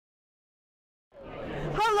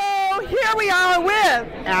here we are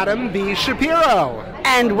with Adam B Shapiro.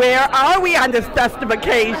 And where are we on this festive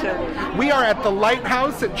occasion? We are at the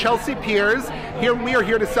Lighthouse at Chelsea Piers. We are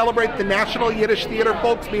here to celebrate the National Yiddish Theater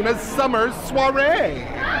Folksbiene's Summer Soiree.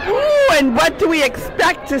 Ooh, and what do we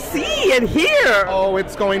expect to see and hear? Oh,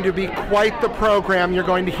 it's going to be quite the program. You're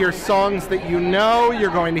going to hear songs that you know.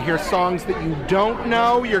 You're going to hear songs that you don't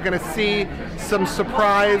know. You're going to see some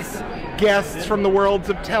surprise guests from the worlds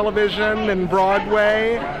of television and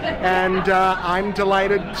Broadway, and I'm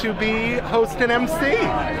delighted to be host and MC.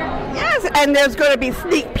 Yes, and there's going to be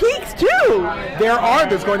sneak peeks too.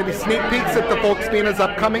 There's going to be sneak peeks at the Folksbiene's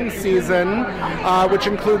upcoming season, which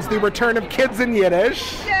includes the return of Kids in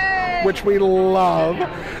Yiddish, which we love,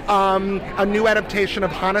 a new adaptation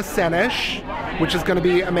of Hannah Senish, which is going to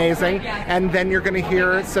be amazing, and then you're going to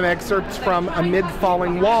hear some excerpts from Amid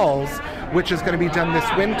Falling Walls, which is going to be done this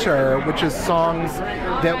winter, which is songs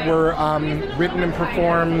that were written and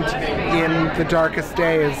performed in the darkest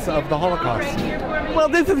days of the Holocaust. Well,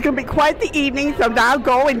 this is going to be quite the evening, so now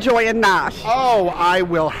go enjoy a nosh. Oh, I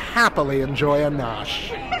will happily enjoy a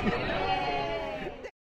nosh.